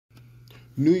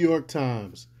New York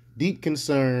Times, deep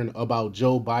concern about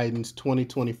Joe Biden's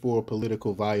 2024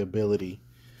 political viability.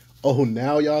 Oh,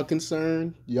 now y'all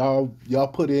concerned? Y'all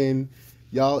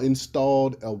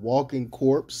installed a walking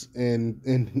corpse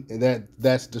and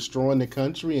that's destroying the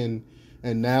country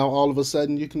and now all of a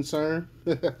sudden you're concerned?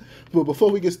 But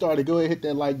before we get started, go ahead and hit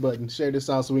that like button, share this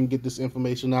out so we can get this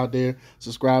information out there.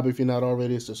 Subscribe if you're not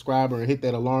already a subscriber and hit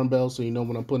that alarm bell so you know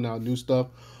when I'm putting out new stuff.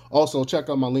 Also, check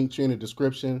out my link tree in the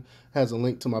description. It has a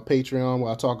link to my Patreon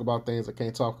where I talk about things I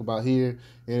can't talk about here.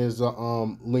 It is a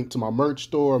link to my merch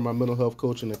store, my mental health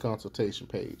coaching and consultation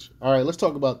page. All right, let's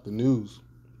talk about the news.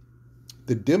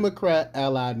 The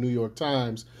Democrat-allied New York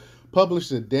Times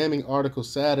published a damning article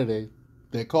Saturday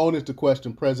that called into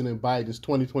question President Biden's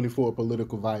 2024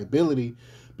 political viability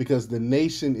because the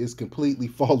nation is completely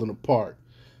falling apart.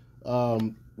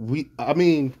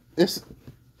 It's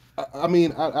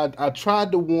I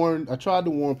tried to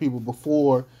warn people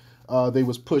before they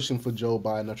was pushing for Joe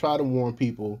Biden. I tried to warn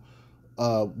people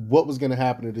what was going to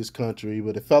happen to this country,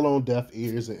 but it fell on deaf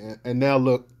ears, and now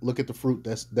look at the fruit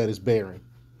that is bearing.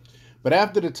 But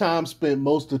after the Times spent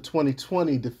most of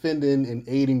 2020 defending and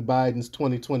aiding Biden's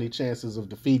 2020 chances of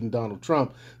defeating Donald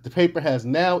Trump, the paper has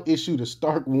now issued a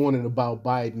stark warning about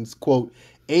Biden's, quote,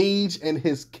 age and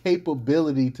his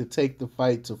capability to take the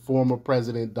fight to former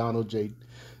President Donald J.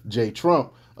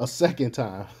 Trump a second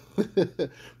time.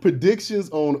 Predictions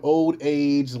on old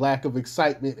age, lack of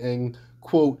excitement, and,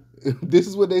 quote, this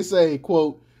is what they say,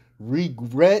 quote,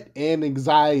 regret and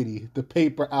anxiety, the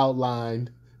paper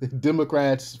outlined.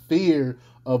 Democrats' fear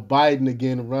of Biden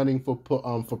again running for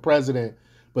president,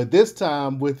 but this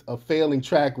time with a failing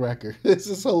track record. This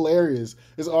is hilarious.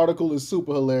 This article is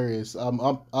super hilarious.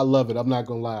 I love it. I'm not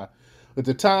gonna lie. But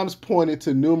the Times pointed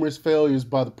to numerous failures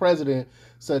by the president,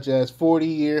 such as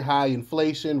 40-year high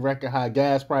inflation, record high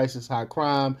gas prices, high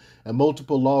crime, and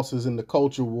multiple losses in the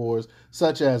culture wars,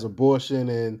 such as abortion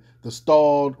and the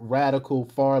stalled radical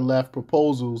far left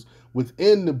proposals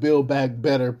within the Build Back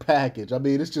Better package. I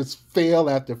mean, it's just fail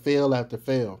after fail after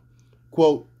fail.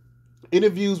 Quote,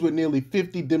 interviews with nearly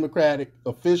 50 Democratic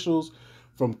officials,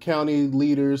 from county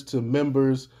leaders to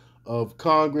members of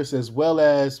Congress, as well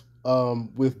as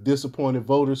with disappointed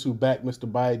voters who backed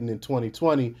Mr. Biden in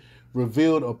 2020,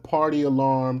 revealed a party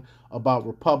alarm about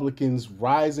Republicans'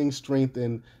 rising strength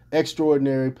and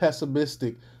extraordinary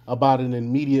pessimistic about an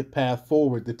immediate path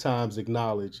forward, the Times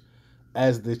acknowledged.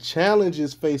 As the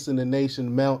challenges facing the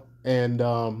nation mount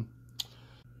and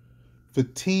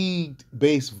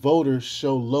fatigued-based voters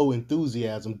show low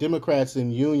enthusiasm, Democrats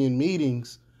in union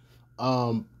meetings,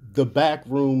 the back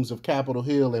rooms of Capitol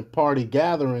Hill, and party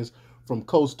gatherings from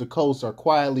coast to coast are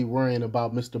quietly worrying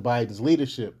about Mr. Biden's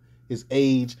leadership, his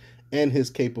age, and his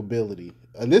capability.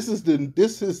 And this is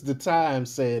the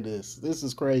Times saying this. This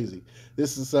is crazy.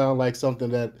 This sound like something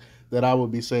that I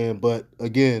would be saying. But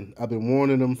again, I've been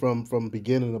warning them from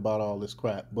beginning about all this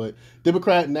crap. But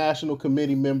Democrat National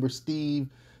Committee member Steve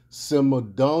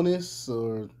Simodonis,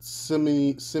 or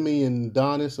Simeon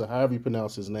or however you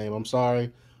pronounce his name. I'm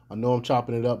sorry. I know I'm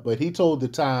chopping it up, but he told the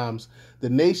Times the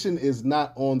nation is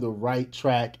not on the right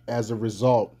track as a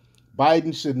result.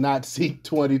 Biden should not seek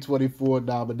 2024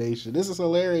 nomination. This is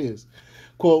hilarious.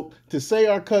 Quote, to say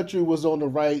our country was on the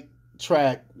right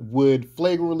track would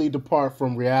flagrantly depart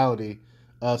from reality,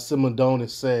 Simodonis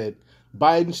said.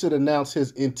 Biden should announce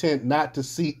his intent not to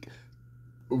seek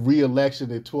re-election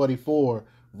in 24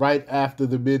 right after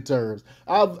the midterms.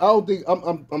 I don't think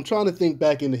I'm trying to think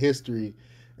back into history,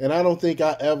 and I don't think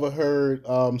I ever heard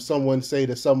someone say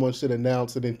that someone should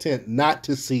announce an intent not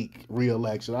to seek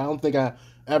re-election. I don't think I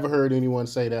ever heard anyone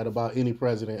say that about any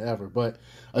president ever. But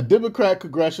a Democrat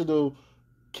congressional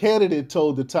candidate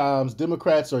told the Times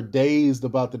Democrats are dazed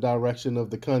about the direction of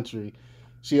the country.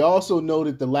 She also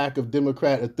noted the lack of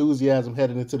Democrat enthusiasm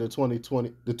heading into the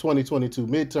 2022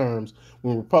 midterms,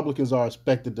 when Republicans are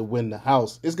expected to win the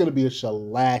House. It's going to be a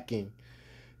shellacking.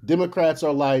 Democrats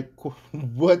are like,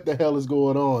 what the hell is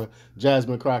going on?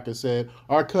 Jasmine Crockett said,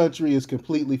 our country is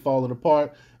completely falling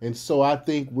apart, and so I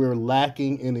think we're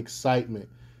lacking in excitement.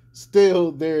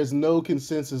 Still, there is no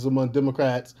consensus among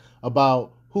Democrats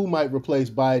about who might replace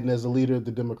Biden as a leader of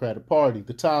the Democratic Party.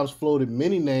 The Times floated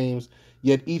many names,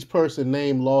 yet each person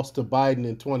named lost to Biden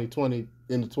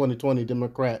in the 2020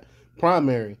 Democrat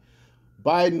primary.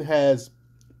 Biden has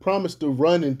promised to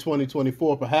run in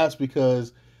 2024, perhaps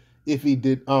because if he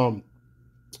did not,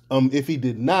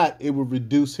 it would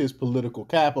reduce his political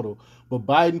capital. But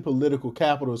Biden political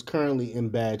capital is currently in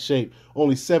bad shape.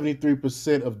 Only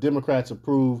 73% of Democrats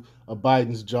approve of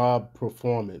Biden's job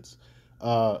performance.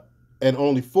 And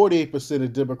only 48%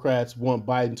 of Democrats want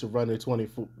Biden to run in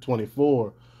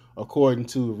 2024. according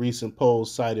to a recent poll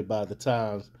cited by the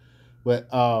Times. But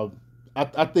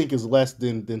I think it's less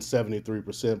than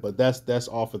 73%. But that's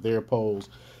off of their polls.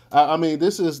 I mean,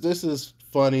 this is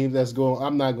funny. That's going.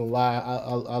 I'm not gonna lie.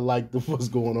 I like what's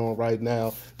going on right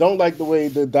now. Don't like the way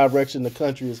the direction the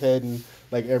country is heading,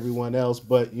 like everyone else.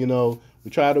 But we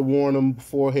tried to warn them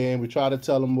beforehand. We tried to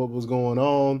tell them what was going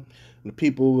on. And the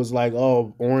people was like,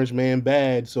 "Oh, Orange Man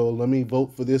bad." So let me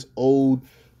vote for this old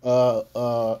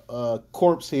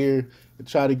corpse here to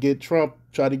try to get Trump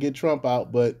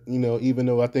out. But even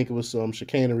though I think it was some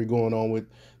chicanery going on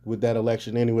with that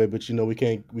election anyway. But we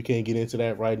can't get into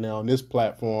that right now on this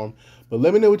platform. But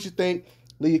let me know what you think.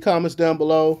 Leave your comments down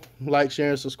below. Like, share,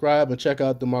 and subscribe, and check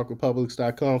out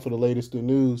themarkrepublics.com for the latest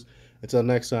news. Until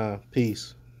next time,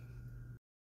 peace.